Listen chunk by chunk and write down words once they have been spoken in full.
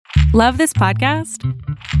Love this podcast?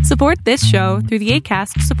 Support this show through the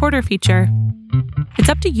Acast supporter feature. It's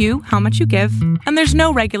up to you how much you give, and there's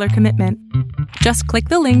no regular commitment. Just click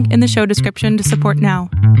the link in the show description to support now.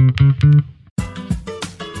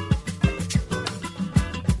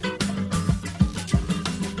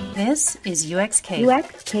 This is UX Cake.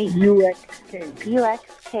 UX Cake. UX Cake. UX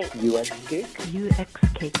Cake. UX Cake. UX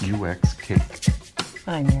Cake. UX Cake.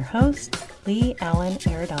 I'm your host, Lee Allen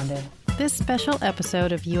Arredondo. This special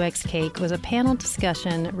episode of UX Cake was a panel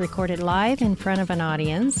discussion recorded live in front of an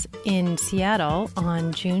audience in Seattle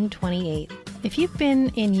on June 28th. If you've been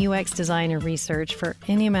in UX design or research for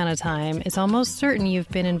any amount of time, it's almost certain you've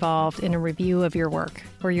been involved in a review of your work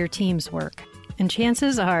or your team's work. And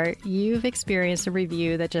chances are you've experienced a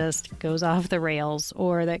review that just goes off the rails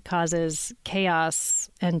or that causes chaos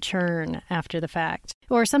and churn after the fact.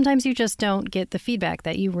 Or sometimes you just don't get the feedback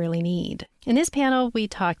that you really need. In this panel, we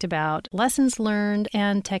talked about lessons learned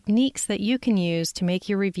and techniques that you can use to make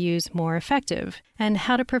your reviews more effective, and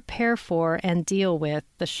how to prepare for and deal with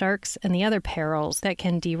the sharks and the other perils that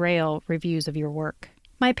can derail reviews of your work.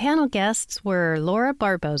 My panel guests were Laura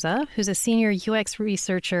Barboza, who's a senior UX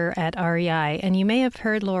researcher at REI, and you may have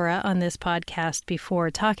heard Laura on this podcast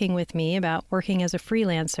before talking with me about working as a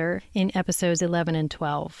freelancer in episodes 11 and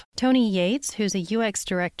 12. Tony Yates, who's a UX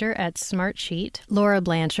director at Smartsheet. Laura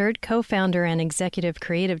Blanchard, co-founder and executive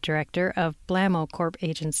creative director of Blamo Corp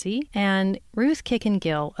Agency. And Ruth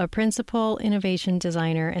Kickengill, a principal innovation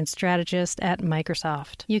designer and strategist at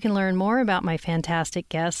Microsoft. You can learn more about my fantastic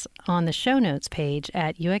guests on the show notes page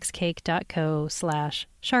at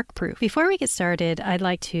uxcake.co/sharkproof. Before we get started, I'd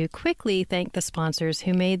like to quickly thank the sponsors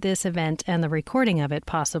who made this event and the recording of it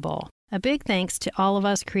possible. A big thanks to All of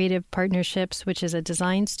Us Creative Partnerships, which is a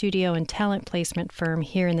design studio and talent placement firm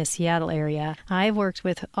here in the Seattle area. I've worked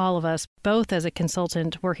with All of Us both as a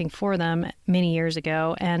consultant working for them many years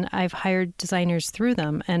ago, and I've hired designers through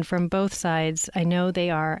them. And from both sides, I know they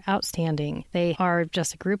are outstanding. They are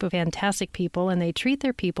just a group of fantastic people, and they treat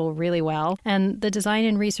their people really well. And the design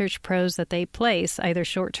and research pros that they place, either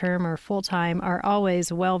short-term or full-time, are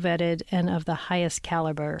always well-vetted and of the highest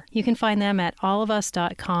caliber. You can find them at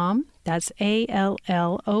allofus.com. That's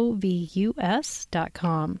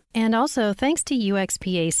ALLOVUS.com. And also, thanks to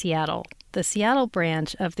UXPA Seattle, the Seattle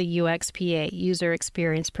branch of the UXPA, User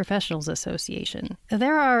Experience Professionals Association.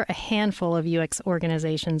 There are a handful of UX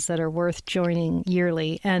organizations that are worth joining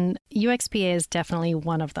yearly, and UXPA is definitely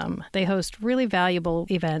one of them. They host really valuable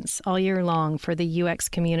events all year long for the UX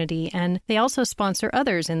community, and they also sponsor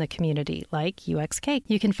others in the community, like UX Cake.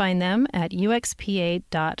 You can find them at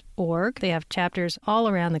uxpa.org. They have chapters all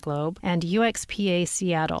around the globe, and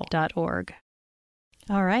uxpaseattle.org.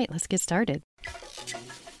 All right, let's get started.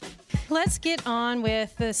 Let's get on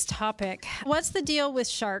with this topic. What's the deal with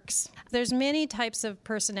sharks? There's many types of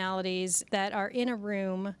personalities that are in a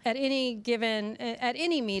room at any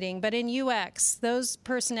meeting, but in UX, those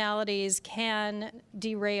personalities can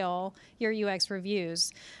derail your UX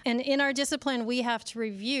reviews. And in our discipline, we have to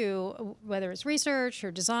review, whether it's research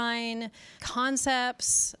or design,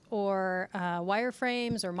 concepts or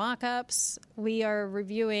wireframes or mock-ups. We are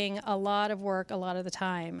reviewing a lot of work a lot of the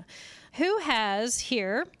time. Who has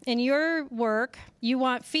here in your work, you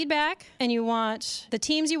want feedback and you want the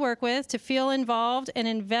teams you work with to feel involved and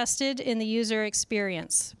invested in the user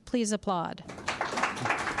experience? Please applaud.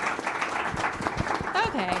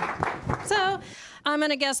 Okay, so I'm going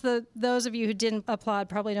to guess that those of you who didn't applaud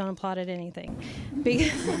probably don't applaud at anything.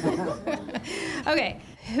 Okay,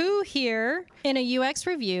 who here in a UX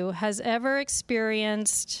review has ever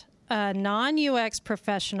experienced a non-UX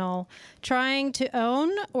professional trying to own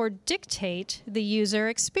or dictate the user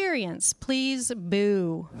experience? Please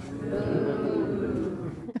boo.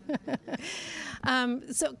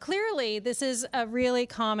 So clearly, this is a really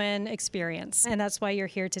common experience, and that's why you're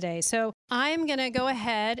here today. So I'm going to go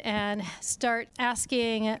ahead and start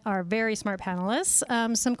asking our very smart panelists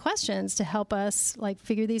some questions to help us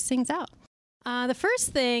figure these things out. The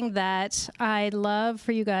first thing that I'd love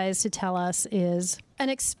for you guys to tell us is an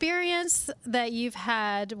experience that you've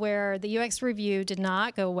had where the UX review did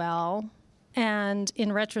not go well, and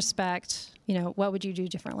in retrospect, what would you do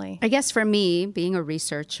differently? I guess for me, being a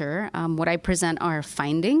researcher, what I present are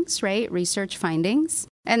findings, right? Research findings.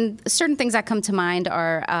 And certain things that come to mind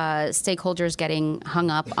are stakeholders getting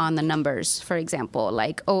hung up on the numbers, for example,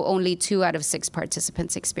 like, only 2 out of 6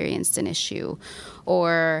 participants experienced an issue,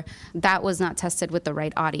 or that was not tested with the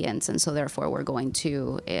right audience, and so therefore we're going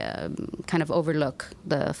to kind of overlook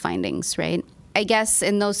the findings, right? I guess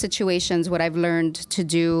in those situations, what I've learned to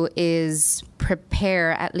do is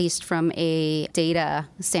prepare, at least from a data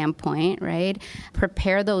standpoint, right?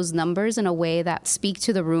 Prepare those numbers in a way that speak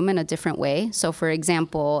to the room in a different way. So for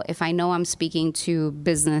example, if I know I'm speaking to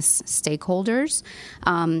business stakeholders,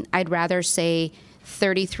 I'd rather say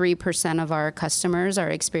 33% of our customers are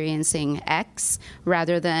experiencing X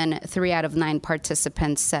rather than 3 out of 9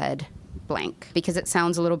 participants said blank, because it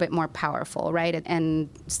sounds a little bit more powerful, right? And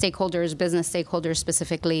stakeholders, business stakeholders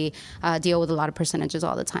specifically, deal with a lot of percentages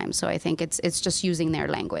all the time. So I think it's just using their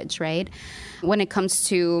language, right? When it comes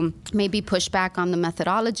to maybe pushback on the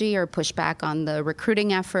methodology or pushback on the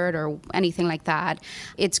recruiting effort or anything like that,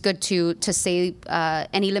 it's good to say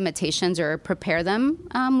any limitations or prepare them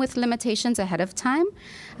with limitations ahead of time,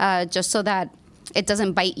 just so that it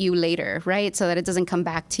doesn't bite you later, right? So that it doesn't come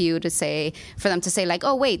back to you for them to say like,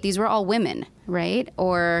 oh, wait, these were all women, right?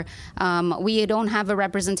 Or we don't have a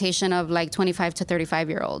representation of like 25 to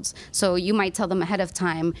 35-year-olds. So you might tell them ahead of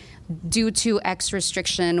time, due to X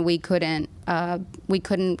restriction, we couldn't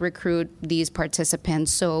recruit these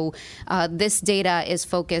participants. So this data is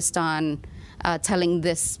focused on telling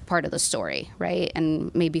this part of the story, right?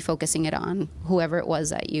 And maybe focusing it on whoever it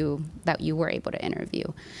was that you were able to interview.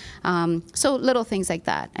 So little things like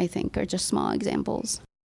that, I think, are just small examples.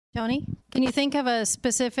 Tony, can you think of a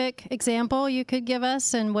specific example you could give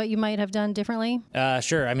us and what you might have done differently?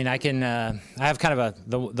 Sure. I mean, I have kind of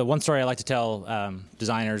the one story I like to tell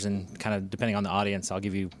designers, and kind of depending on the audience, I'll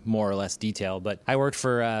give you more or less detail. But I worked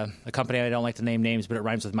for a company, I don't like to name names, but it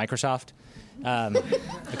rhymes with Microsoft. A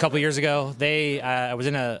couple of years ago, I was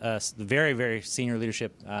in a very, very senior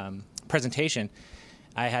leadership presentation.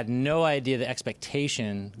 I had no idea the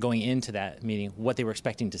expectation going into that meeting, what they were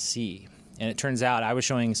expecting to see. And it turns out I was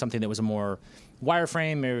showing something that was a more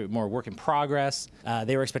wireframe, more work in progress.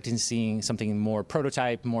 They were expecting seeing something more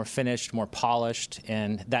prototype, more finished, more polished.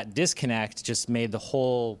 And that disconnect just made the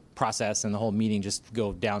whole process and the whole meeting just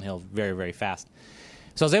go downhill very, very fast.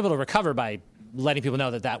 So I was able to recover by letting people know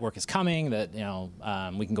that work is coming, that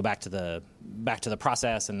we can go back to the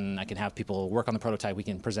process, and I can have people work on the prototype. We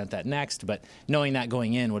can present that next. But knowing that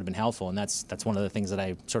going in would have been helpful, and that's one of the things that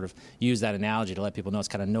I sort of use that analogy to let people know. It's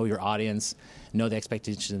kind of know your audience, know the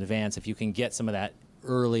expectations in advance. If you can get some of that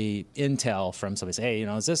early intel from somebody, say,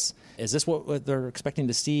 hey, is this what they're expecting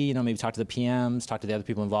to see? Maybe talk to the PMs, talk to the other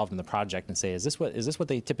people involved in the project, and say, is this what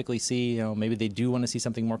they typically see? Maybe they do want to see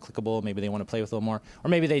something more clickable. Maybe they want to play with a little more, or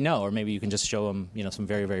maybe they know, or maybe you can just show them, some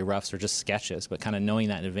very, very roughs or just sketches. But kind of knowing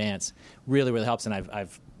that in advance really, really helps. And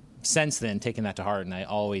I've since then taken that to heart, and I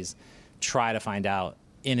always try to find out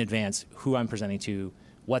in advance who I'm presenting to,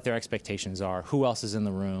 what their expectations are, who else is in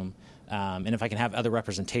the room. And if I can have other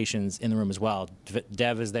representations in the room as well,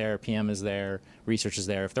 dev is there, PM is there, research is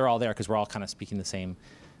there. If they're all there, because we're all kind of speaking the same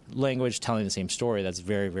language, telling the same story, that's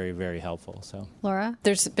very, very, very helpful. So, Laura?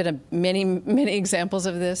 There's been many, many examples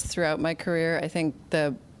of this throughout my career. I think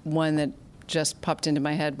the one that just popped into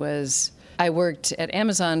my head was I worked at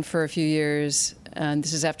Amazon for a few years, and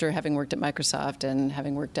this is after having worked at Microsoft and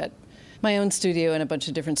having worked at my own studio and a bunch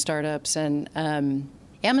of different startups. And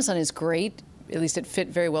Amazon is great. At least it fit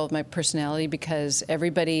very well with my personality, because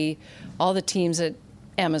all the teams at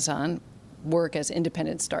Amazon work as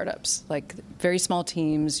independent startups, like very small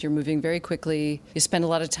teams. You're moving very quickly. You spend a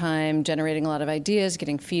lot of time generating a lot of ideas,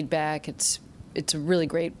 getting feedback. It's a really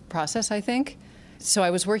great process, I think. So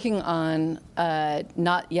I was working on a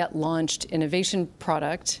not yet launched innovation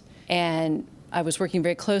product, and I was working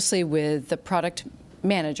very closely with the product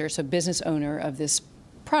manager, so business owner of this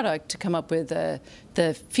product, to come up with the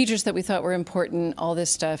features that we thought were important, all this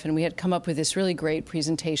stuff. And we had come up with this really great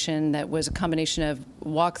presentation that was a combination of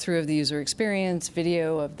walkthrough of the user experience,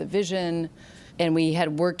 video of the vision, and we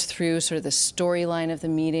had worked through sort of the storyline of the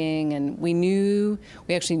meeting. And we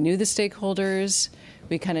actually knew the stakeholders.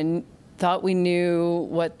 We kind of thought we knew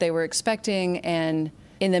what they were expecting. And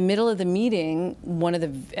in the middle of the meeting,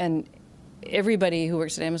 and everybody who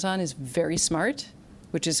works at Amazon is very smart,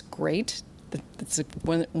 which is great. That's a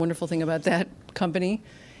wonderful thing about that company.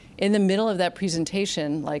 In the middle of that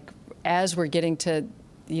presentation, like as we're getting to,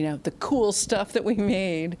 the cool stuff that we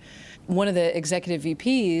made, one of the executive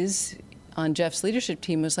VPs on Jeff's leadership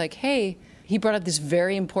team was like, hey, he brought up this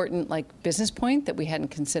very important business point that we hadn't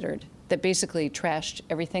considered, that basically trashed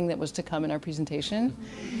everything that was to come in our presentation.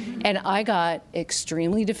 And I got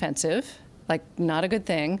extremely defensive, not a good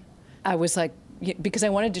thing. I was because I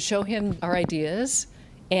wanted to show him our ideas.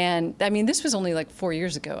 And I mean, this was only 4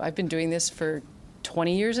 years ago. I've been doing this for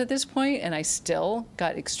 20 years at this point, and I still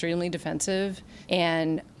got extremely defensive.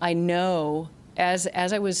 And I know as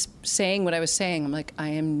I was saying what I was saying, I'm like, I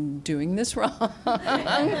am doing this wrong.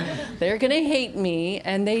 They're going to hate me.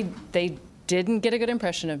 And they didn't get a good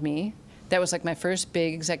impression of me. That was like my first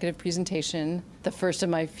big executive presentation, the first of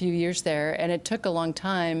my few years there. And it took a long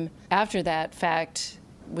time after that fact,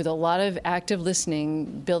 with a lot of active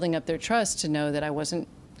listening, building up their trust to know that I wasn't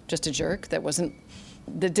just a jerk, that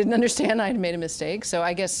didn't understand I had made a mistake. So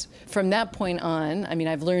I guess from that point on, I mean,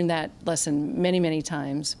 I've learned that lesson many, many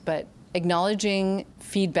times, but acknowledging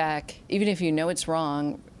feedback, even if you know it's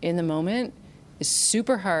wrong in the moment, is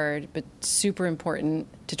super hard, but super important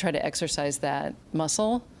to try to exercise that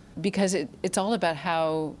muscle, because it's all about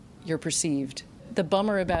how you're perceived. The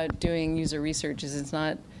bummer about doing user research is it's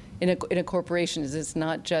not, in a corporation, is it's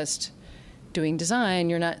not just doing design.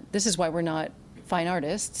 This is why we're not fine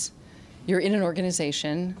artists. You're in an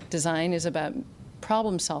organization. Design is about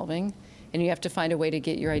problem solving, and you have to find a way to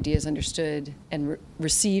get your ideas understood and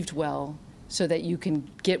received well so that you can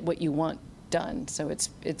get what you want done. So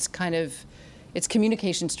it's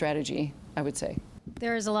communication strategy, I would say.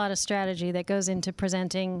 There is a lot of strategy that goes into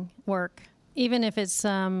presenting work, even if it's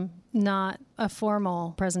not a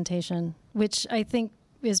formal presentation, which I think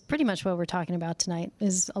is pretty much what we're talking about tonight,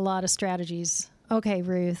 is a lot of strategies. Okay,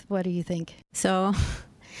 Ruth, what do you think? So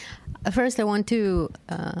first I want to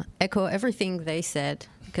echo everything they said,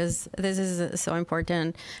 because this is so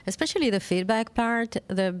important, especially the feedback part.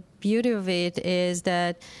 The beauty of it is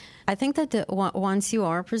that I think that once you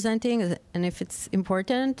are presenting, and if it's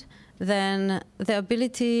important, then the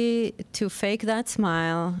ability to fake that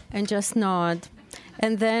smile and just nod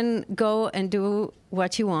and then go and do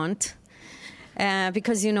what you want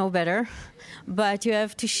because you know better. But you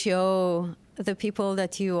have to show the people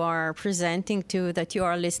that you are presenting to that you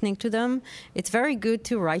are listening to them. It's very good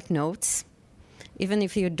to write notes, even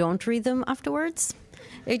if you don't read them afterwards.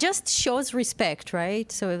 It just shows respect,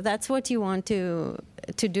 right? So if that's what you want to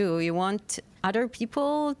do, you want other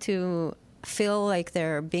people to feel like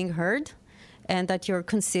they're being heard and that you're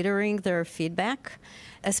considering their feedback.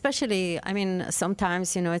 Especially, I mean,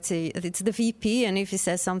 sometimes, it's the VP, and if he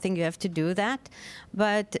says something, you have to do that.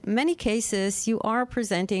 But many cases, you are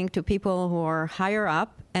presenting to people who are higher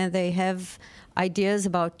up, and they have ideas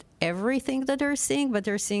about everything that they're seeing, but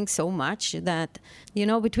they're seeing so much that,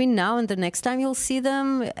 between now and the next time you'll see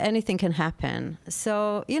them, anything can happen.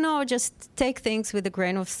 So, just take things with a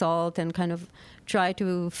grain of salt and kind of try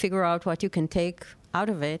to figure out what you can take out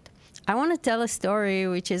of it. I want to tell a story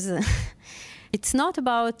which is... It's not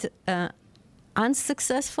about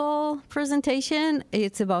unsuccessful presentation.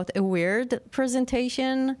 It's about a weird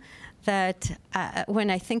presentation that when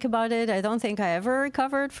I think about it, I don't think I ever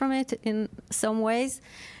recovered from it in some ways.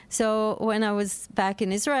 So when I was back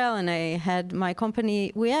in Israel and I had my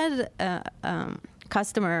company, we had a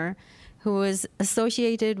customer who was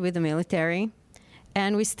associated with the military,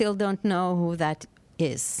 and we still don't know who that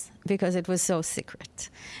is because it was so secret.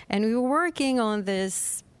 And we were working on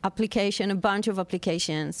this application, a bunch of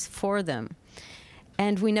applications for them.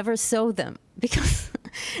 And we never saw them because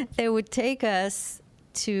they would take us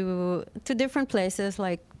to different places,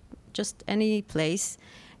 like just any place.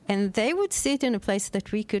 And they would sit in a place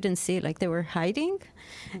that we couldn't see, like they were hiding.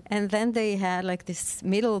 And then they had like this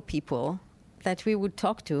middle people that we would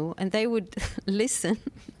talk to, and they would listen.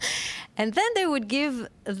 And then they would give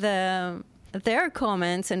their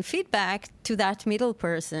comments and feedback to that middle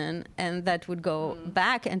person, and that would go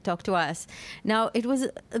back and talk to us. Now, it was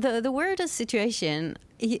the weirdest situation.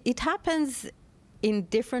 It happens in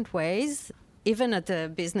different ways, even at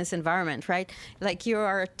the business environment, right? Like you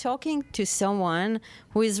are talking to someone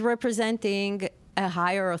who is representing a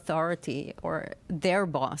higher authority or their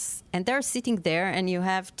boss, and they're sitting there, and you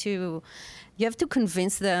have to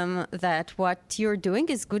convince them that what you're doing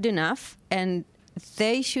is good enough, and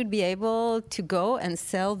they should be able to go and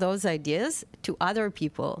sell those ideas to other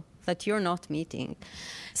people that you're not meeting.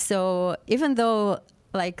 So even though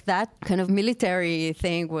like that kind of military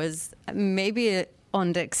thing was maybe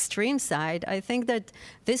on the extreme side, I think that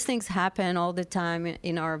these things happen all the time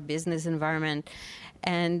in our business environment.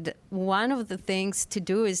 And one of the things to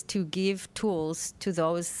do is to give tools to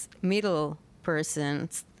those middle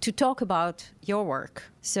persons to talk about your work.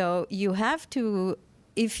 So you have to,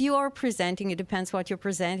 if you are presenting, it depends what you're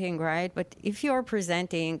presenting, right? But if you are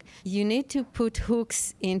presenting, you need to put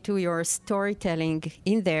hooks into your storytelling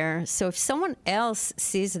in there. So if someone else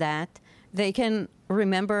sees that, they can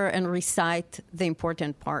remember and recite the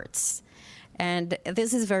important parts. And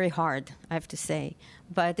this is very hard, I have to say.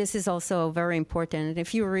 But this is also very important.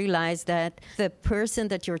 If you realize that the person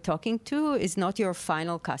that you're talking to is not your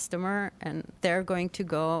final customer and they're going to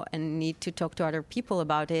go and need to talk to other people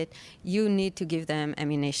about it, you need to give them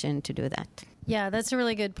ammunition to do that. Yeah, that's a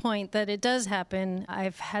really good point, that it does happen.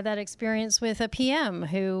 I've had that experience with a PM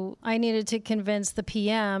who I needed to convince the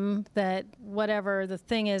PM that whatever the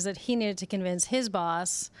thing is that he needed to convince his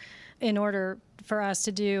boss in order for us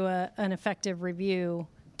to do an effective review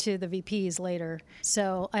to the VPs later.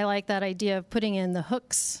 So I like that idea of putting in the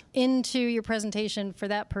hooks into your presentation for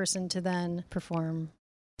that person to then perform.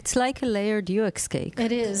 It's like a layered UX cake.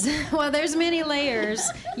 It is. Well, there's many layers.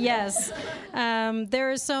 Yes.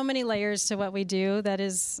 There are so many layers to what we do. That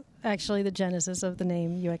is actually the genesis of the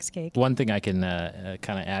name UX Cake. One thing I can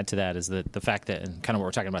kind of add to that is that the fact that, and kind of what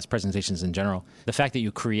we're talking about is presentations in general, the fact that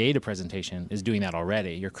you create a presentation is doing that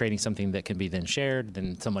already. You're creating something that can be then shared,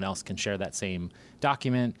 then someone else can share that same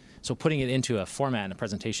document. So putting it into a format in a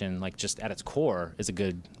presentation, like just at its core, is a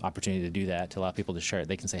good opportunity to do that, to allow people to share it.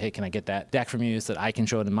 They can say, hey, can I get that deck from you so that I can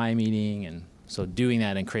show it in my meeting? And so doing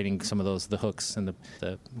that and creating some of those, the hooks and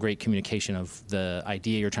the great communication of the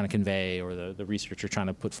idea you're trying to convey or the research you're trying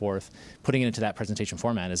to put forth, putting it into that presentation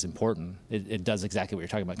format is important. It does exactly what you're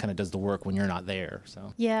talking about, kind of does the work when you're not there.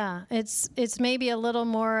 So yeah, it's maybe a little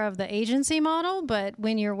more of the agency model, but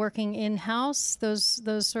when you're working in-house, those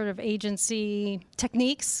sort of agency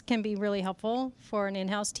techniques can be really helpful for an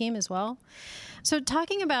in-house team as well. So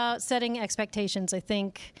talking about setting expectations, I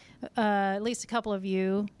think at least a couple of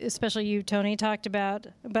you, especially you, Tony, talked about.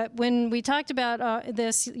 But when we talked about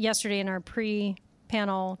this yesterday in our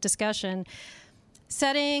pre-panel discussion,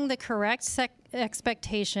 setting the correct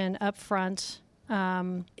expectation up front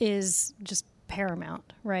is just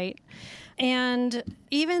paramount, right? And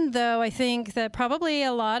even though I think that probably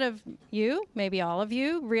a lot of you, maybe all of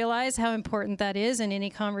you, realize how important that is in any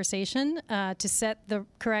conversation, to set the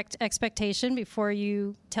correct expectation before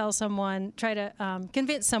you tell someone, try to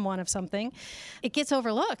convince someone of something, it gets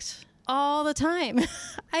overlooked all the time.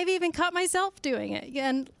 I've even caught myself doing it.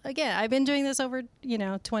 And again, I've been doing this over,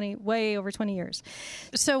 way over 20 years.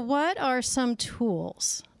 So what are some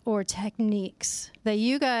tools or techniques that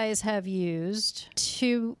you guys have used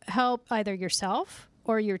to help either yourself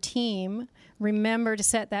or your team remember to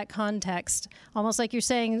set that context? Almost like you're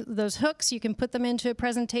saying, those hooks, you can put them into a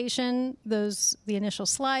presentation, the initial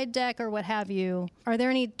slide deck or what have you. Are there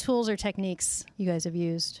any tools or techniques you guys have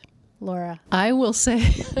used? Laura? I will say,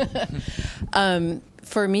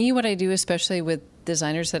 for me, what I do, especially with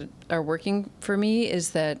designers that are working for me,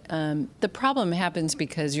 is that the problem happens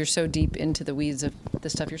because you're so deep into the weeds of the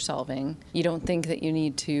stuff you're solving. You don't think that you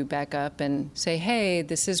need to back up and say, hey,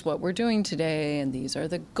 this is what we're doing today, and these are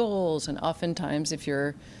the goals. And oftentimes, if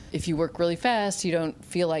you work really fast, you don't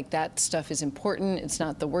feel like that stuff is important. It's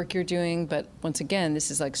not the work you're doing. But once again, this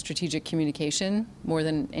is like strategic communication more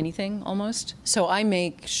than anything, almost. So I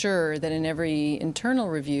make sure that in every internal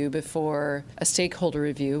review before a stakeholder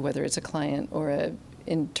review, whether it's a client or a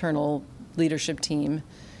internal leadership team,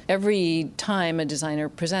 every time a designer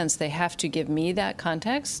presents, they have to give me that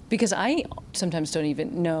context, because I sometimes don't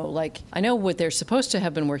even know, I know what they're supposed to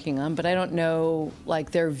have been working on, but I don't know,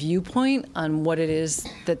 their viewpoint on what it is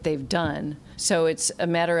that they've done. So it's a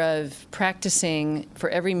matter of practicing for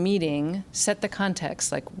every meeting, set the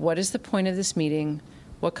context, what is the point of this meeting?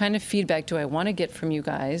 What kind of feedback do I want to get from you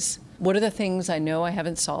guys? What are the things I know I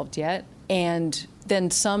haven't solved yet? And then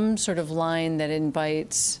some sort of line that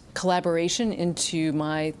invites collaboration into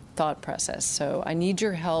my thought process. So I need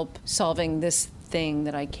your help solving this thing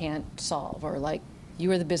that I can't solve, or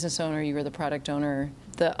you are the business owner, you are the product owner.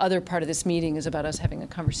 The other part of this meeting is about us having a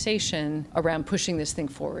conversation around pushing this thing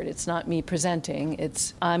forward. It's not me presenting,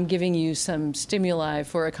 it's I'm giving you some stimuli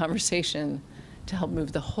for a conversation to help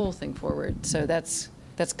move the whole thing forward. So that's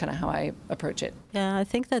kind of how I approach it. Yeah, I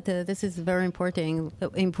think that this is very important,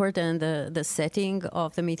 the setting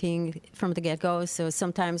of the meeting from the get-go. So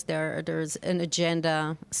sometimes there's an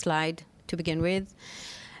agenda slide to begin with.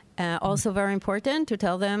 Also very important to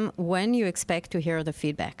tell them when you expect to hear the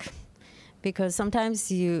feedback. Because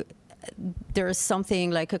sometimes there's something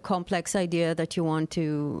like a complex idea that you want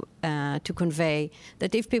to convey,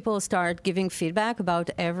 that if people start giving feedback about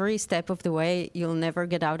every step of the way, you'll never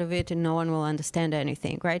get out of it and no one will understand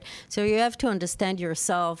anything, right? So you have to understand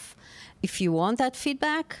yourself if you want that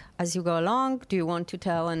feedback as you go along. Do you want to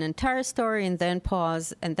tell an entire story and then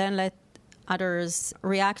pause and then let others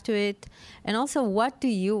react to it? And also, what do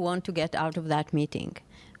you want to get out of that meeting?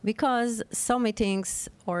 Because some meetings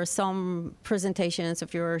or some presentations,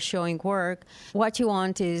 if you're showing work, what you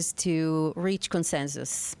want is to reach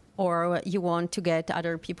consensus or you want to get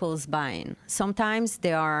other people's buy-in. Sometimes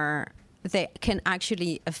they can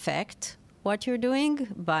actually affect what you're doing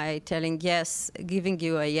by giving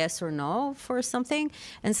you a yes or no for something.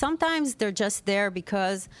 And sometimes they're just there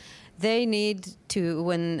because they need to,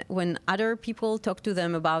 when other people talk to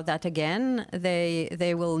them about that again,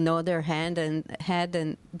 they will know their head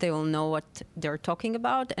and they will know what they're talking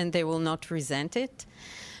about, and they will not resent it.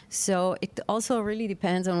 So it also really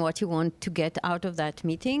depends on what you want to get out of that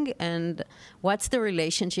meeting and what's the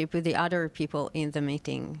relationship with the other people in the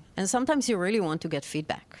meeting. And sometimes you really want to get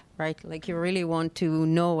feedback, right? Like you really want to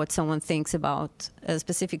know what someone thinks about a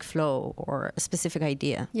specific flow or a specific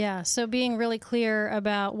idea. Yeah, so being really clear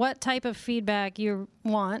about what type of feedback you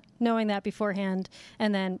want, knowing that beforehand,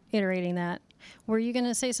 and then iterating that. Were you going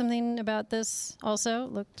to say something about this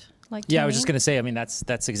also? I was just going to say, I mean,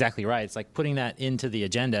 that's exactly right. It's like putting that into the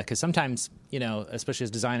agenda, because sometimes, especially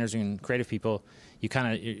as designers and creative people, you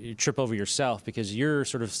kind of you trip over yourself because you're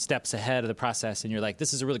sort of steps ahead of the process, and you're like,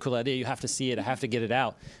 this is a really cool idea. You have to see it. I have to get it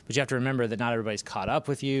out. But you have to remember that not everybody's caught up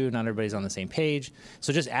with you. Not everybody's on the same page.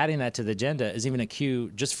 So just adding that to the agenda is even a cue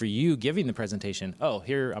just for you giving the presentation. Oh,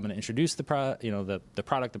 here, I'm going to introduce the product,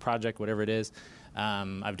 the project, whatever it is.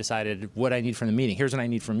 I've decided what I need from the meeting. Here's what I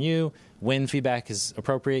need from you. When feedback is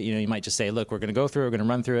appropriate, you might just say, look, we're going to go through it, we're going to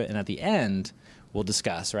run through it, and at the end, we'll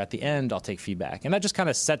discuss, or at the end, I'll take feedback. And that just kind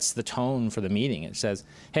of sets the tone for the meeting. It says,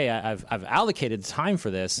 hey, I've allocated time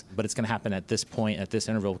for this, but it's going to happen at this point, at this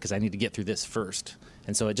interval, because I need to get through this first.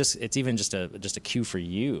 And so it's even just a cue for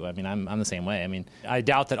you. I mean, I'm the same way. I mean, I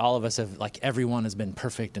doubt that all of us have, everyone has been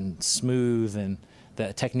perfect and smooth, and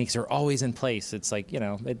the techniques are always in place. It's like,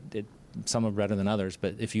 some are better than others,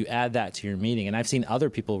 but if you add that to your meeting, and I've seen other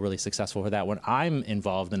people really successful with that, when I'm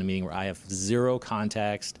involved in a meeting where I have zero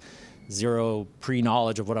context, zero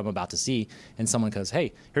pre-knowledge of what I'm about to see, and someone goes,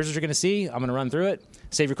 hey, here's what you're going to see, I'm going to run through it,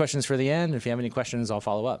 save your questions for the end, if you have any questions, I'll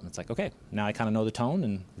follow up. And it's like, okay, now I kind of know the tone,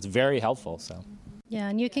 and it's very helpful. So yeah,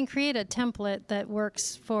 and you can create a template that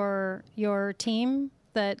works for your team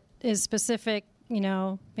that is specific.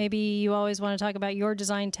 Maybe you always want to talk about your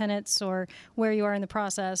design tenets or where you are in the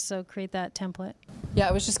process, so create that template. Yeah,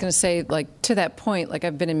 I was just going to say, to that point,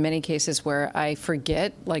 I've been in many cases where I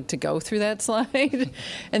forget, to go through that slide,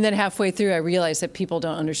 and then halfway through I realize that people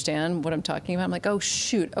don't understand what I'm talking about. I'm like, oh,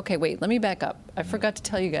 shoot, okay, wait, let me back up. I forgot to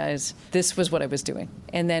tell you guys this was what I was doing.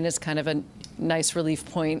 And then it's kind of a nice relief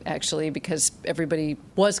point, actually, because everybody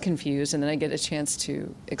was confused, and then I get a chance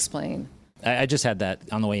to explain. I just had that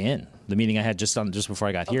on the way in. The meeting I had just before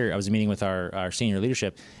I got here, I was meeting with our senior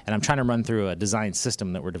leadership, and I'm trying to run through a design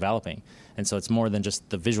system that we're developing. And so it's more than just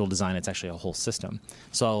the visual design, it's actually a whole system.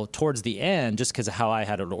 So towards the end, just because of how I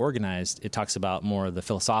had it organized, it talks about more of the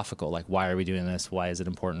philosophical, why are we doing this? Why is it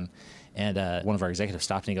important? And one of our executives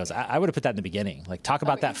stopped and he goes, I would have put that in the beginning. Talk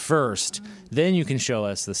about that first, then you can show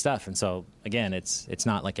us the stuff. And so, again, it's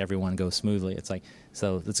not like everyone goes smoothly.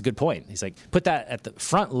 So that's a good point. He's like, put that at the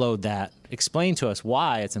front, load that, explain to us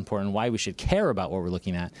why it's important, why we should care about what we're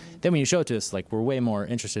looking at. Then when you show it to us, we're way more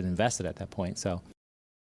interested and invested at that point. So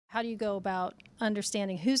how do you go about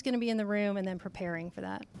understanding who's going to be in the room and then preparing for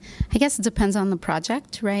that? I guess it depends on the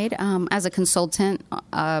project, right? As a consultant,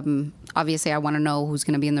 obviously I want to know who's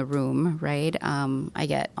going to be in the room, right? I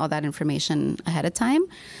get all that information ahead of time.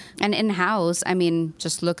 And in-house,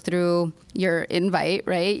 just look through your invite,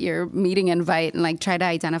 right? Your meeting invite, and try to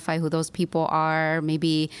identify who those people are.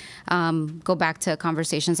 Maybe go back to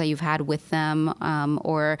conversations that you've had with them,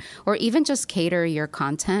 or even just cater your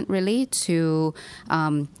content really to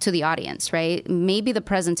the audience, right? Maybe the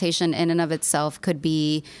presentation in and of itself could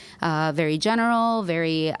be very general,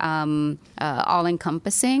 very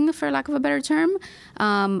all-encompassing, for lack of a better term.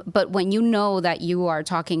 But when you know that you are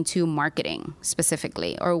talking to marketing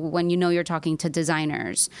specifically, or when you know you're talking to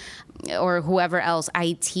designers or whoever else,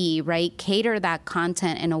 IT, right? Cater that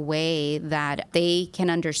content in a way that they can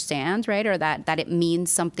understand, right? Or that it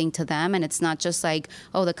means something to them. And it's not just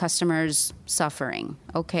oh, the customer's suffering.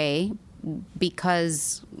 Okay.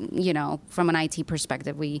 Because, from an IT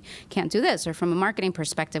perspective, we can't do this, or from a marketing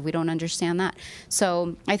perspective, we don't understand that.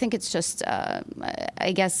 So I think it's just,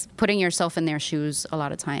 I guess, putting yourself in their shoes a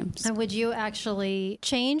lot of times. And would you actually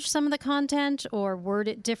change some of the content or word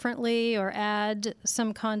it differently or add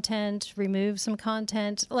some content, remove some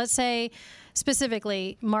content? Let's say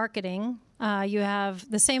specifically marketing. You have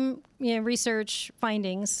the same research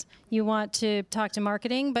findings. You want to talk to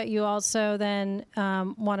marketing, but you also then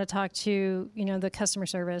want to talk to the customer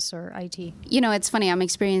service or IT. It's funny. I'm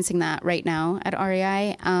experiencing that right now at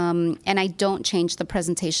REI, and I don't change the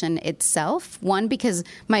presentation itself. One, because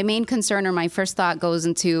my main concern or my first thought goes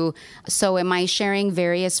into, so am I sharing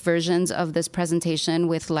various versions of this presentation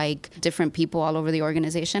with like different people all over the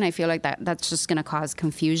organization? I feel like that's just going to cause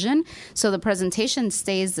confusion. So the presentation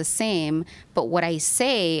stays the same, but what I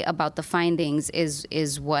say about the findings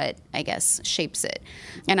is what I guess shapes it.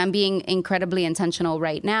 And I'm being incredibly intentional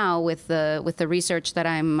right now with the research that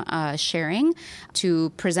I'm sharing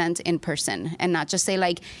to present in person and not just say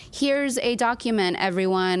like, here's a document,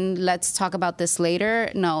 everyone, let's talk about this later.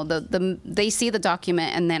 No, they see the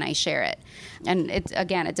document and then I share it. And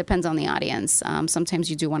it depends on the audience. Sometimes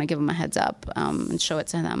you do want to give them a heads up and show it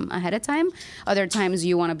to them ahead of time. Other times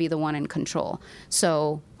you want to be the one in control.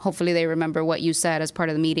 So hopefully they remember what you said as part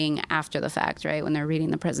of the meeting after the fact, right? When they're reading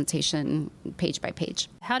the presentation page by page.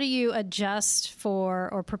 How do you adjust for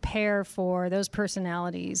or prepare for those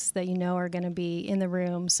personalities that are going to be in the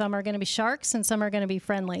room? Some are going to be sharks and some are going to be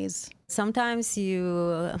friendlies. Sometimes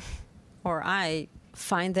I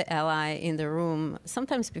find the ally in the room,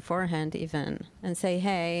 sometimes beforehand even, and say,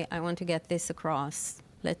 hey, I want to get this across.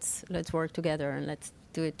 Let's work together and let's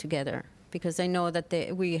do it together. Because I know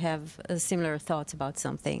that we have similar thoughts about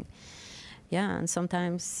something. Yeah, and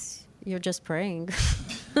sometimes you're just praying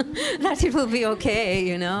that it will be okay,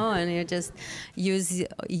 and you just use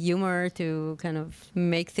humor to kind of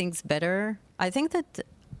make things better. I think that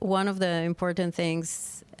one of the important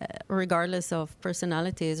things, regardless of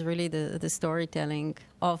personality, is really the storytelling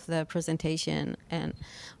of the presentation and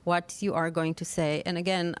what you are going to say. And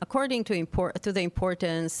again, according to the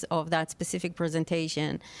importance of that specific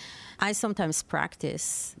presentation, I sometimes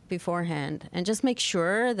practice beforehand and just make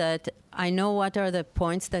sure that I know what are the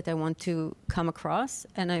points that I want to come across,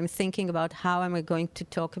 and I'm thinking about how am I going to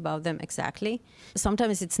talk about them exactly.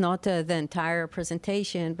 Sometimes it's not the entire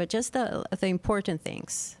presentation, but just the important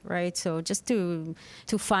things, right? So just to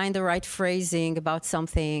find the right phrasing about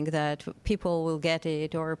something that people will get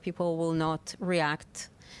it or people will not react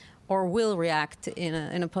or will react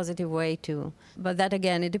in a positive way too. But that,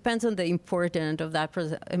 again, it depends on the importance of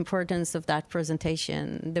that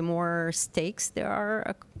presentation. The more stakes there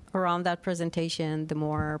are around that presentation, the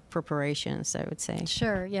more preparations, I would say.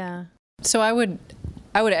 Sure, yeah. So I would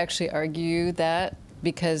actually argue that,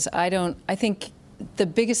 because I think the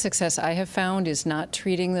biggest success I have found is not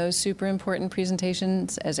treating those super important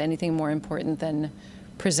presentations as anything more important than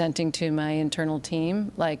presenting to my internal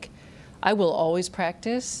team. Like, I will always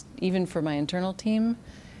practice, even for my internal team,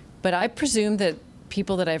 but I presume that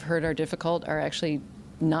people that I've heard are difficult are actually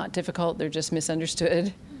not difficult. They're just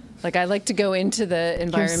misunderstood. Like, I like to go into the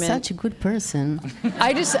environment. You're such a good person.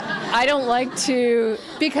 I don't like to,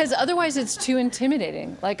 because otherwise it's too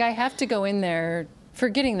intimidating. Like, I have to go in there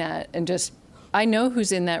forgetting that and just, I know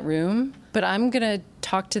who's in that room, but I'm going to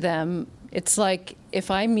talk to them. It's like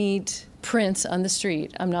if I meet Prince on the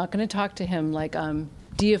street, I'm not going to talk to him like I'm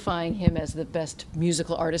deifying him as the best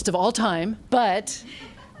musical artist of all time, but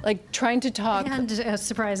like trying to talk. And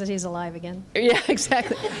surprised that he's alive again. Yeah,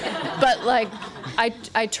 exactly. But like,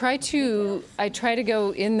 I try to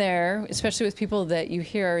go in there, especially with people that you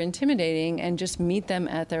hear are intimidating, and just meet them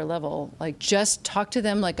at their level. Like, just talk to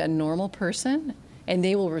them like a normal person, and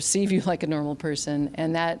they will receive you like a normal person.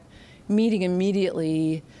 And that meeting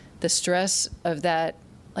immediately, the stress of that,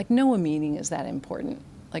 like, no meeting is that important.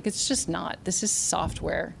 Like, it's just not. This is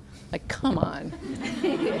software. Like, come on.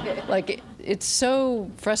 Like, it's so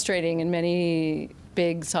frustrating in many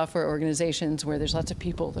big software organizations where there's lots of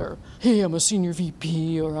people that are, hey, I'm a senior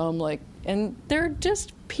VP, or I'm like, and they're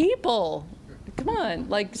just people. Come on.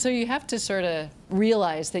 Like, so you have to sort of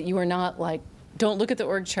realize that you are not like, don't look at the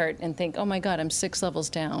org chart and think, oh my God, I'm 6 levels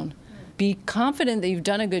down. Be confident that you've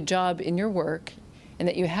done a good job in your work and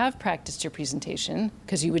that you have practiced your presentation,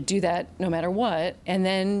 because you would do that no matter what, and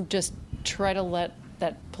then just try to let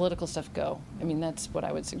that political stuff go. I mean, that's what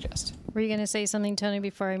I would suggest. Were you going to say something, Tony,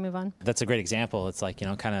 before I move on? That's a great example. It's like,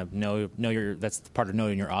 kind of know that's part of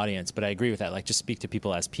knowing your audience. But I agree with that. Like, just speak to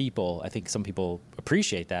people as people. I think some people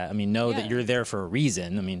appreciate that. I mean, know that you're there for a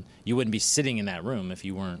reason. I mean, you wouldn't be sitting in that room if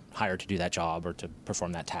you weren't hired to do that job or to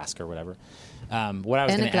perform that task or whatever. What I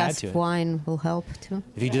was going to add to it. And a glass of wine will help too.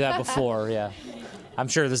 If you do that before, yeah. I'm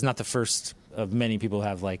sure this is not the first of many people who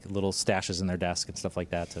have like little stashes in their desk and stuff like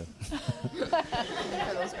that. For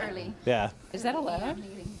those early. Yeah. Is that allowed?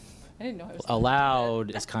 I didn't know I was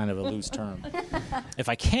allowed is kind of a loose term. If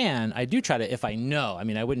I can, I do try to, if I know, I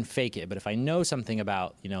mean, I wouldn't fake it, but if I know something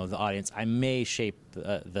about, the audience, I may shape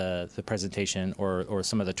the presentation or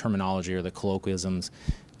some of the terminology or the colloquialisms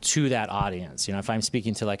to that audience. If I'm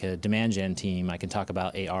speaking to like a demand gen team, I can talk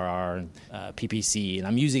about ARR and PPC, and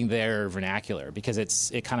I'm using their vernacular because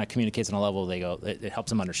it kind of communicates on a level it helps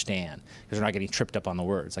them understand because they're not getting tripped up on the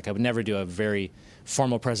words. Like I would never do a very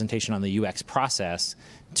formal presentation on the UX process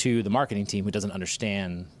to the marketing team who doesn't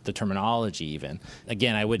understand the terminology even.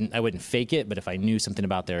 Again, I wouldn't fake it, but if I knew something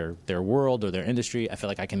about their world or their industry, I feel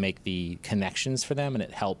like I can make the connections for them and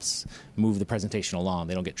it helps move the presentation along.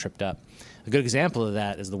 They don't get tripped up. A good example of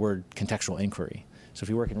that is the word contextual inquiry. So if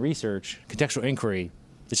you work in research, contextual inquiry,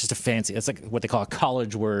 it's just it's like what they call a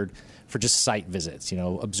college word for just site visits,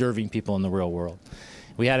 observing people in the real world.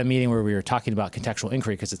 We had a meeting where we were talking about contextual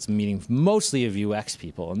inquiry because it's a meeting mostly of UX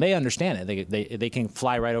people, and they understand it. They can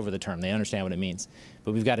fly right over the term. They understand what it means.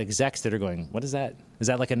 But we've got execs that are going, what is that? Is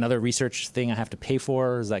that like another research thing I have to pay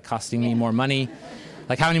for? Is that costing me more money?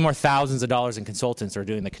 Like how many more thousands of dollars in consultants are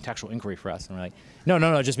doing the contextual inquiry for us? And we're like, no,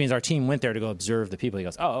 it just means our team went there to go observe the people. He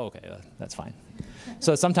goes, oh, okay, that's fine.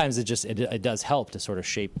 So sometimes it does help to sort of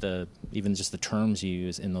shape even just the terms you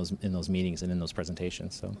use in those meetings and in those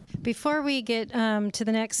presentations. So before we get to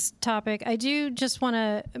the next topic, I do just want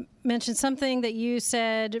to mention something that you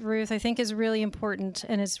said, Ruth, I think is really important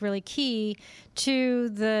and it's really key to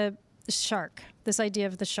the shark, this idea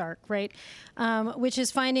of the shark, right? Which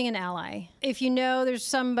is finding an ally. If there's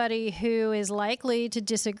somebody who is likely to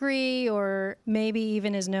disagree or maybe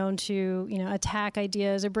even is known to, attack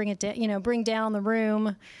ideas or bring down the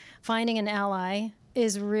room, finding an ally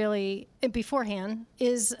is really, beforehand,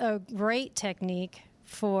 is a great technique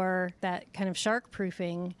for that kind of shark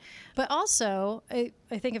proofing. But also, I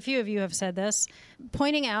think a few of you have said this,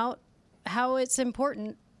 pointing out how it's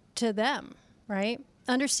important to them, right?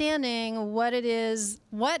 Understanding what is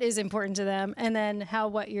important to them, and then how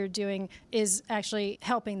what you're doing is actually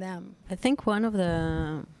helping them. I think one of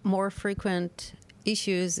the more frequent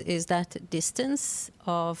issues is that distance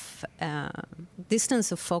of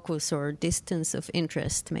focus or distance of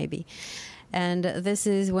interest, maybe. And this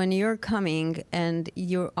is when you're coming and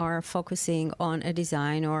you are focusing on a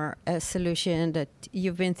design or a solution that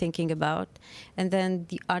you've been thinking about, and then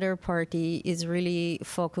the other party is really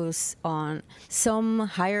focused on some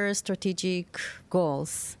higher strategic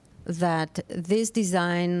goals. That these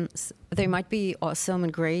designs, they might be awesome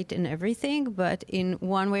and great and everything, but in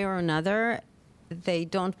one way or another, they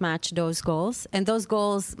don't match those goals. And those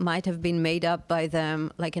goals might have been made up by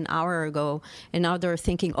them like an hour ago. And now they're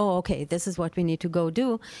thinking, oh, okay, this is what we need to go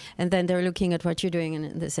do. And then they're looking at what you're doing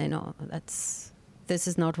and they say, no, this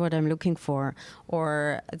is not what I'm looking for.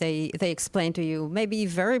 Or they explain to you, maybe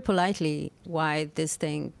very politely, why this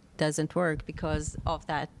thing doesn't work because of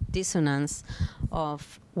that dissonance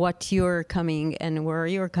of what you're coming and where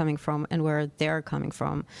you're coming from and where they're coming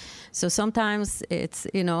from. So sometimes it's,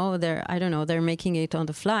 they're making it on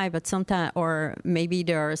the fly, but sometimes, or maybe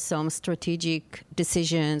there are some strategic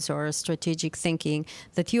decisions or strategic thinking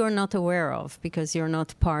that you are not aware of because you're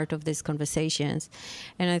not part of these conversations.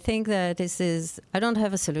 And I think that I don't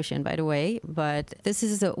have a solution, by the way, but this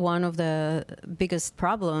is one of the biggest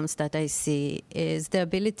problems that I see is the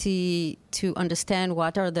ability to understand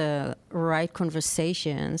what are the right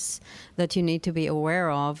conversations that you need to be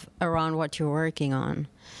aware of around what you're working on.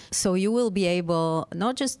 So you will be able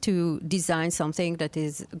not just to design something that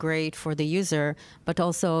is great for the user, but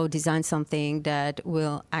also design something that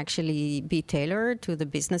will actually be tailored to the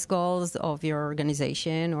business goals of your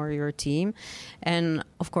organization or your team. And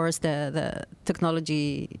of course, the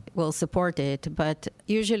technology will support it, but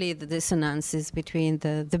usually the dissonance is between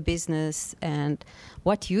the business and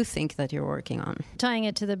what you think that you're working on. Tying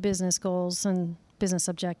it to the business goals and business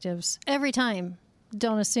objectives. Every time,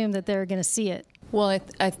 don't assume that they're going to see it. Well,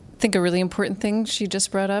 I think a really important thing she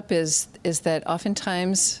just brought up is that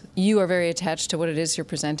oftentimes you are very attached to what it is you're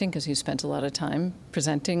presenting because you spent a lot of time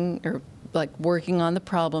presenting or like working on the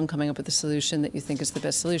problem, coming up with a solution that you think is the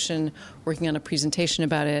best solution, working on a presentation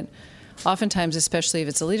about it. Oftentimes, especially if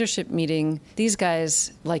it's a leadership meeting, these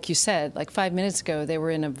guys, like you said, like 5 minutes ago, they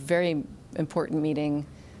were in a very important meeting.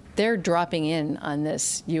 They're dropping in on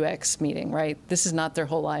this UX meeting, right? This is not their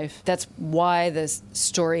whole life. That's why the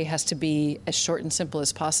story has to be as short and simple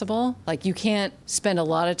as possible. Like you can't spend a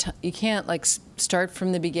lot of time, you can't like start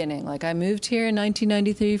from the beginning. Like, I moved here in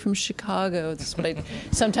 1993 from Chicago. This is what I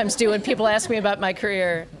sometimes do when people ask me about my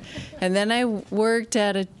career. And then I worked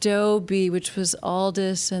at Adobe, which was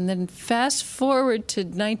Aldus, and then fast forward to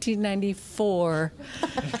 1994.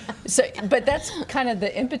 But that's kind of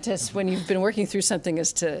the impetus when you've been working through something,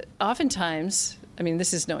 is to oftentimes, I mean,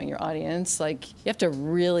 this is knowing your audience, like, you have to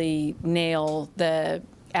really nail the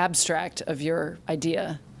abstract of your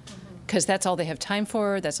idea, because that's all they have time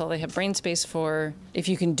for, that's all they have brain space for. If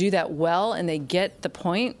you can do that well and they get the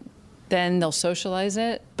point, then they'll socialize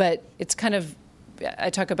it. But it's kind of, I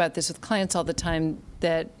talk about this with clients all the time,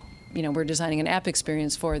 that, you know, we're designing an app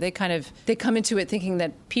experience for. They come into it thinking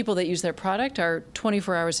that people that use their product are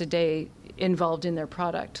 24 hours a day involved in their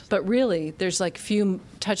product. But really, there's like few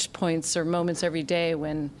touch points or moments every day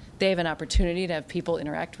when they have an opportunity to have people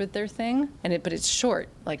interact with their thing. But it's short,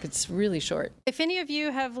 like, it's really short. If any of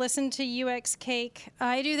you have listened to UX Cake,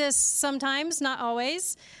 I do this sometimes, not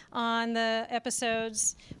always, on the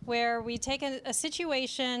episodes where we take a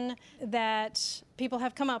situation that people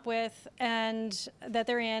have come up with and that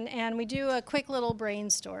they're in, and we do a quick little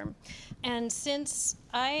brainstorm. And since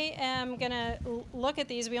I am going to look at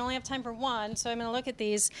these, we only have time for one, so I'm going to look at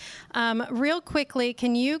these. Real quickly,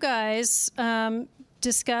 can you guys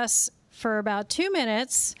discuss for about 2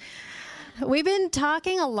 minutes? We've been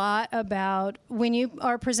talking a lot about when you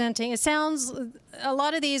are presenting. It sounds, a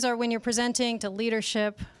lot of these are when you're presenting to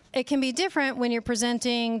leadership. It can be different when you're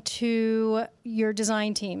presenting to your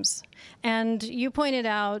design teams. And you pointed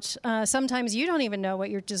out sometimes you don't even know what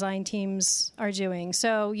your design teams are doing.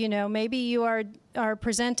 So, you know, maybe you are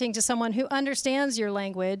presenting to someone who understands your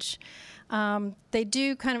language. They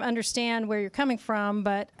do kind of understand where you're coming from,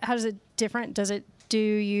 but how is it different? Do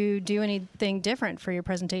you do anything different for your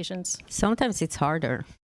presentations? Sometimes it's harder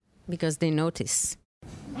because they notice.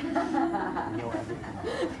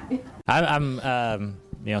 I'm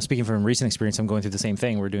speaking from recent experience, I'm going through the same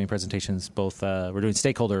thing. We're doing presentations, both, we're doing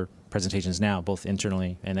stakeholder presentations now, both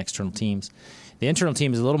internally and external teams. The internal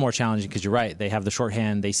team is a little more challenging because you're right. They have the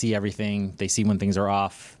shorthand. They see everything. They see when things are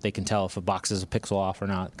off. They can tell if a box is a pixel off or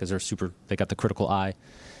not because they got the critical eye.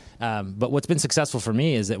 But what's been successful for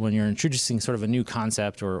me is that when you're introducing sort of a new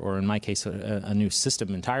concept, or in my case, a new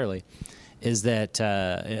system entirely, is that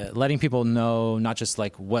letting people know not just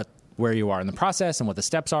like where you are in the process and what the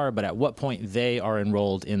steps are, but at what point they are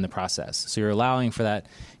enrolled in the process. So you're allowing for that,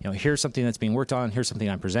 here's something that's being worked on, here's something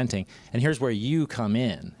I'm presenting, and here's where you come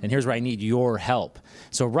in, and here's where I need your help.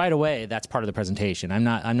 So right away, that's part of the presentation.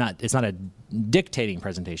 It's not a dictating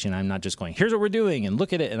presentation. I'm not just going, here's what we're doing, and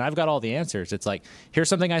look at it, and I've got all the answers. It's like, here's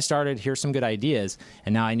something I started, here's some good ideas,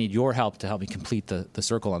 and now I need your help to help me complete the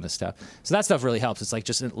circle on this stuff. So that stuff really helps. It's like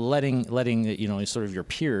just letting sort of your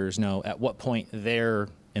peers know at what point they're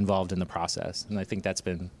involved in the process. And I think that's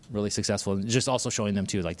been really successful. And just also showing them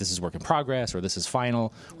too, like, this is work in progress, or this is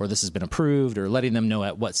final, or this has been approved, or letting them know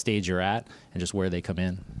at what stage you're at and just where they come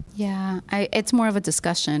in. Yeah, it's more of a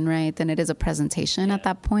discussion, right, than it is a presentation at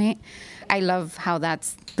that point. I love how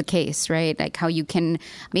that's the case, right? Like how you can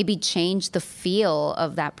maybe change the feel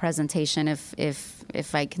of that presentation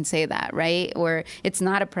if I can say that, right? Or it's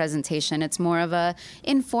not a presentation, it's more of a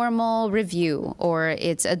informal review, or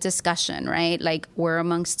it's a discussion, right? Like we're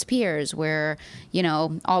amongst peers, we're,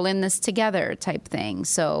 all in this together type thing.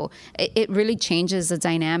 So it really changes the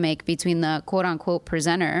dynamic between the quote unquote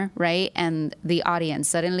presenter, right? And the audience.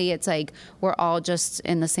 Suddenly it's like we're all just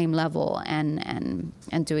in the same level and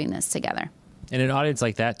doing this together. And an audience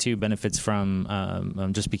like that, too, benefits from,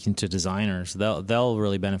 just speaking to designers, they'll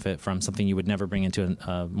really benefit from something you would never bring into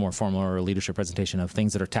a more formal or a leadership presentation, of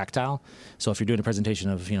things that are tactile. So if you're doing a presentation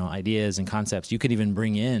of, ideas and concepts, you could even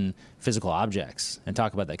bring in physical objects and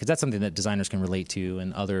talk about that, because that's something that designers can relate to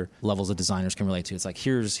and other levels of designers can relate to. It's like,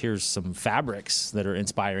 here's some fabrics that are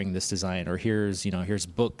inspiring this design, or here's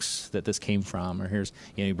books that this came from, or here's,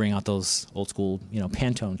 you bring out those old school,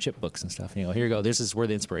 Pantone chipbooks and stuff. Here you go. This is where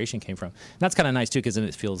the inspiration came from. And that's kind of nice too, because then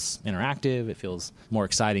it feels interactive. It feels more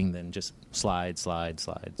exciting than just slide.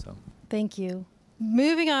 So thank you.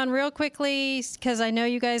 Moving on real quickly, because I know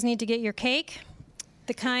you guys need to get your cake,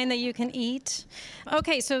 the kind that you can eat.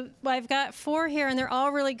 Okay, so I've got 4 here, and they're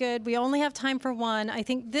all really good. We only have time for one. I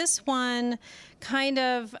think this one kind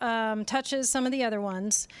of touches some of the other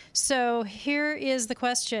ones. So here is the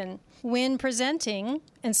question. When presenting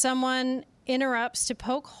and someone interrupts to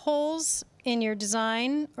poke holes in your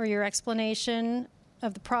design or your explanation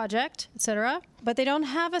of the project, etc., but they don't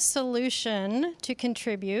have a solution to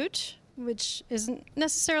contribute, which isn't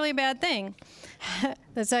necessarily a bad thing.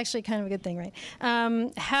 That's actually kind of a good thing, right?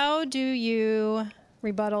 How do you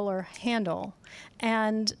rebuttal or handle?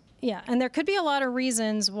 And Yeah, and there could be a lot of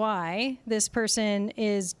reasons why this person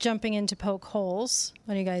is jumping in to poke holes.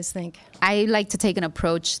 What do you guys think? I like to take an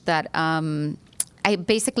approach that I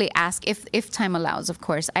basically ask, if time allows, of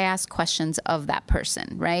course, I ask questions of that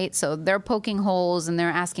person, right? So they're poking holes and they're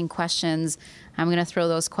asking questions. I'm going to throw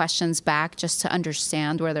those questions back just to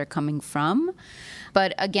understand where they're coming from.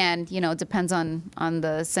 But again, it depends on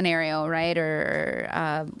the scenario, right?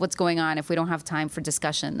 Or what's going on. If we don't have time for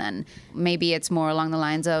discussion, then maybe it's more along the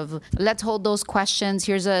lines of, let's hold those questions.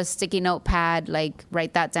 Here's a sticky notepad,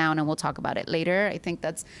 write that down and we'll talk about it later. I think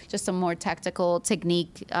that's just a more tactical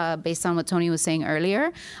technique based on what Tony was saying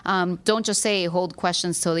earlier. Don't just say hold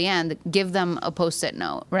questions till the end. Give them a Post-it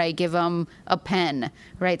note, right? Give them a pen,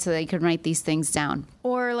 right? So they can write these things down.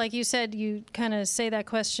 Or like you said, you kind of say that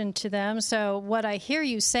question to them. So what I hear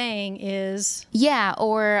you saying is... Yeah,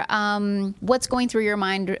 or what's going through your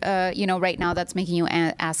mind, right now that's making you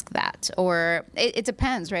ask that. Or it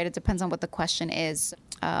depends, right? It depends on what the question is.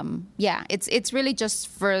 It's really just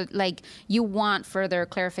for you want further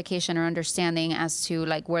clarification or understanding as to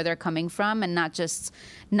where they're coming from, and not just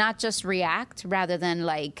react, rather than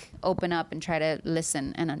open up and try to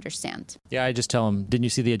listen and understand. Yeah, I just tell them, didn't you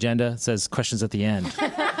see the agenda? It says questions at the end.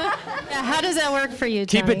 Yeah, how does that work for you,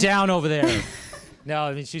 Tony? Keep it down over there. No,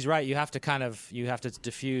 I mean, she's right. You have to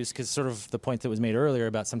diffuse, because sort of the point that was made earlier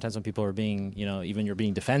about sometimes when people are being, even you're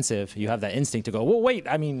being defensive, you have that instinct to go, well, wait,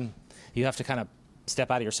 I mean, you have to kind of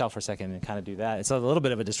step out of yourself for a second and kind of do that. It's a little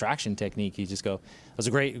bit of a distraction technique. You just go, those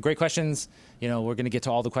are great questions. We're going to get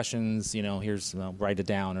to all the questions. Here's, write it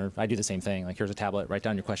down. Or I do the same thing. Here's a tablet, write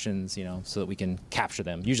down your questions, so that we can capture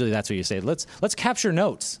them. Usually that's what you say. Let's capture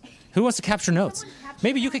notes. Who wants to capture notes?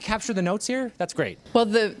 Maybe you could capture the notes here? That's great. Well,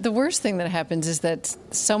 the worst thing that happens is that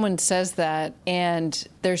someone says that, and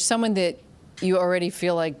there's someone that you already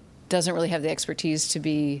feel like doesn't really have the expertise to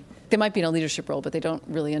be. They might be in a leadership role, but they don't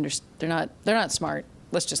really understand. They're not smart.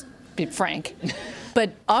 Let's just be frank.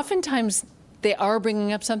 But oftentimes they are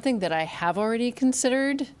bringing up something that I have already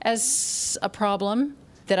considered as a problem,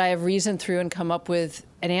 that I have reasoned through and come up with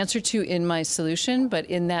an answer to in my solution. But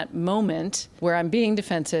in that moment where I'm being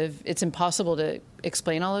defensive, it's impossible to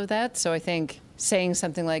explain all of that. So I think saying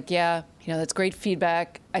something like, yeah, that's great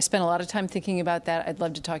feedback. I spent a lot of time thinking about that. I'd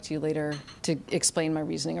love to talk to you later to explain my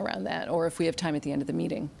reasoning around that, or if we have time at the end of the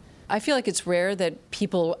meeting. I feel like it's rare that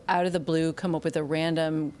people out of the blue come up with a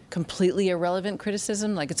random, completely irrelevant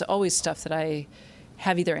criticism. It's always stuff that I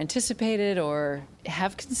have either anticipated or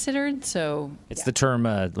have considered. So it's the term,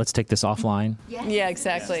 let's take this offline. Yeah,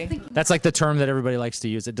 exactly. That's the term that everybody likes to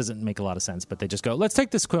use. It doesn't make a lot of sense, but they just go, let's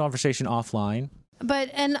take this conversation offline.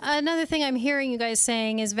 And another thing I'm hearing you guys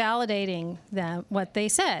saying is validating what they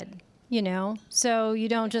said. So you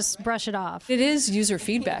don't just brush it off. It is user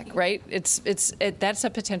feedback, right? That's a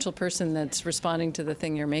potential person that's responding to the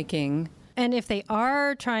thing you're making. And if they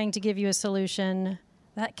are trying to give you a solution,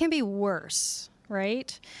 that can be worse,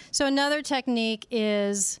 right? So another technique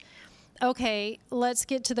is, okay, let's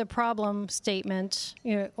get to the problem statement,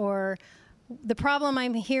 or the problem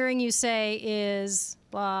I'm hearing you say is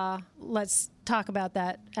blah. Let's talk about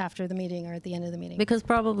that after the meeting or at the end of the meeting. Because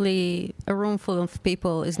probably a room full of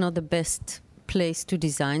people is not the best place to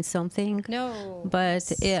design something. No.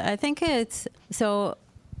 But I think it's... So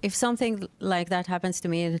if something like that happens to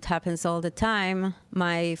me, and it happens all the time,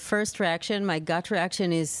 my first reaction, my gut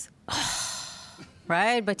reaction is,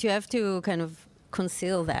 right? But you have to kind of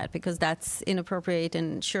conceal that, because that's inappropriate,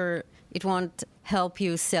 and sure, it won't help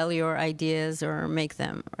you sell your ideas or make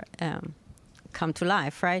them come to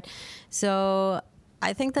life, right? So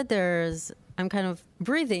I think that I'm kind of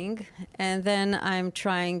breathing, and then I'm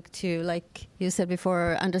trying to, like you said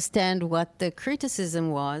before, understand what the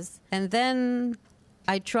criticism was. And then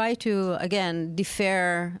I try to, again,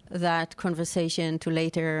 defer that conversation to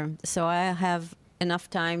later, so I have enough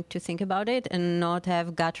time to think about it and not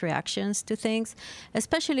have gut reactions to things,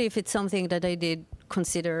 especially if it's something that I did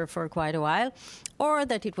consider for quite a while, or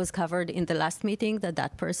that it was covered in the last meeting,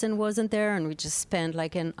 that person wasn't there, and we just spent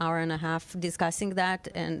like an hour and a half discussing that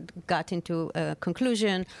and got into a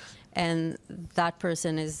conclusion, and that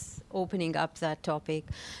person is opening up that topic,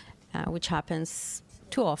 which happens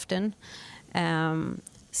too often.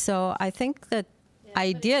 So I think that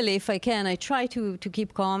ideally, if I can, I try to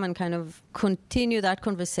keep calm and kind of continue that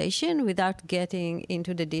conversation without getting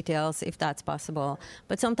into the details, if that's possible.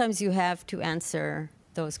 But sometimes you have to answer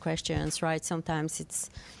those questions, right? Sometimes it's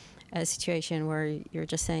a situation where you're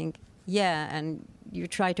just saying, yeah, and you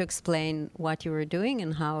try to explain what you were doing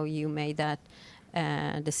and how you made that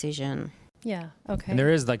decision. Yeah. Okay. And there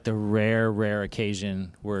is like the rare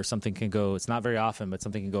occasion where something can go, it's not very often, but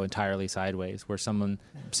something can go entirely sideways, where someone,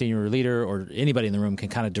 senior leader or anybody in the room, can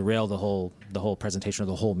kind of derail the whole presentation or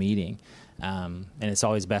the whole meeting. And it's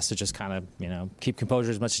always best to just kind of, keep composure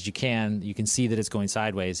as much as you can. You can see that it's going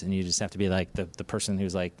sideways, and you just have to be like the person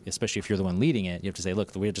who's like, especially if you're the one leading it, you have to say,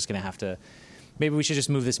 look, we're just going to have to, maybe we should just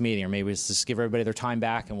move this meeting, or maybe let's just give everybody their time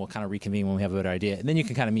back and we'll kind of reconvene when we have a better idea. And then you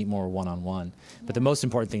can kind of meet more one-on-one. But the most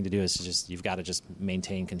important thing to do is you've got to just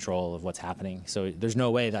maintain control of what's happening. So there's no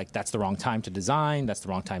way like that's the wrong time to design, that's the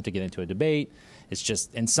wrong time to get into a debate. It's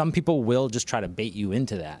just, and some people will just try to bait you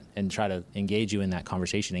into that and try to engage you in that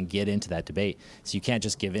conversation and get into that debate. So you can't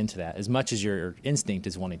just give into that. As much as your instinct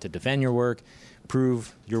is wanting to defend your work,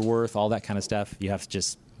 prove your worth, all that kind of stuff, you have to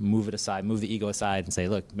just move it aside, move the ego aside and say,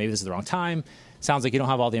 look, maybe this is the wrong time. Sounds like you don't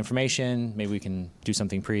have all the information. Maybe we can do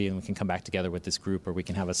something and we can come back together with this group, or we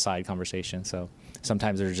can have a side conversation. So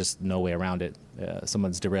sometimes there's just no way around it.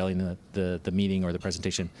 Someone's derailing the meeting or the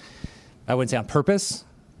presentation. I wouldn't say on purpose,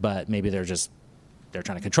 but maybe they're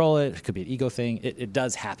trying to control it. It could be an ego thing. It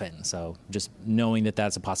does happen. So just knowing that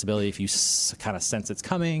that's a possibility, if you kind of sense it's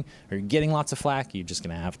coming or you're getting lots of flack, you're just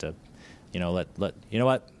going to have to,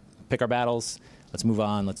 pick our battles. Let's move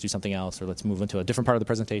on, let's do something else, or let's move into a different part of the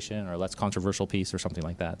presentation, or let's controversial piece or something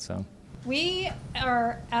like that. So we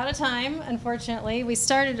are out of time, unfortunately. We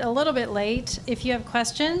started a little bit late. If you have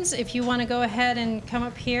questions, if you want to go ahead and come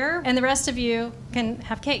up here, and the rest of you can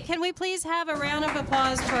have cake. Can we please have a round of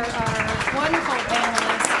applause for our wonderful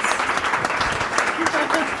panelists?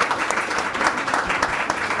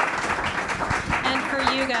 And for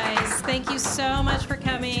you guys, thank you so much for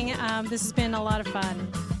coming. This has been a lot of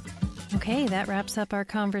fun. Okay, that wraps up our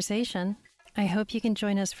conversation. I hope you can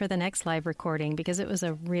join us for the next live recording because it was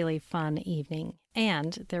a really fun evening.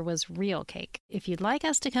 And there was real cake. If you'd like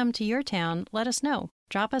us to come to your town, let us know.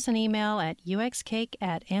 Drop us an email at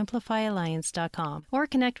uxcake@amplifyalliance.com or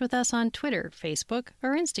connect with us on Twitter, Facebook,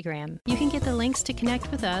 or Instagram. You can get the links to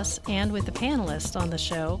connect with us and with the panelists on the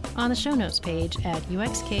show notes page at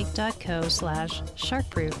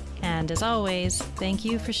uxcake.co/sharkproof. And as always, thank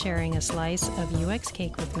you for sharing a slice of UX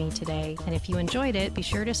Cake with me today. And if you enjoyed it, be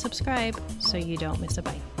sure to subscribe so you don't miss a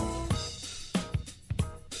bite.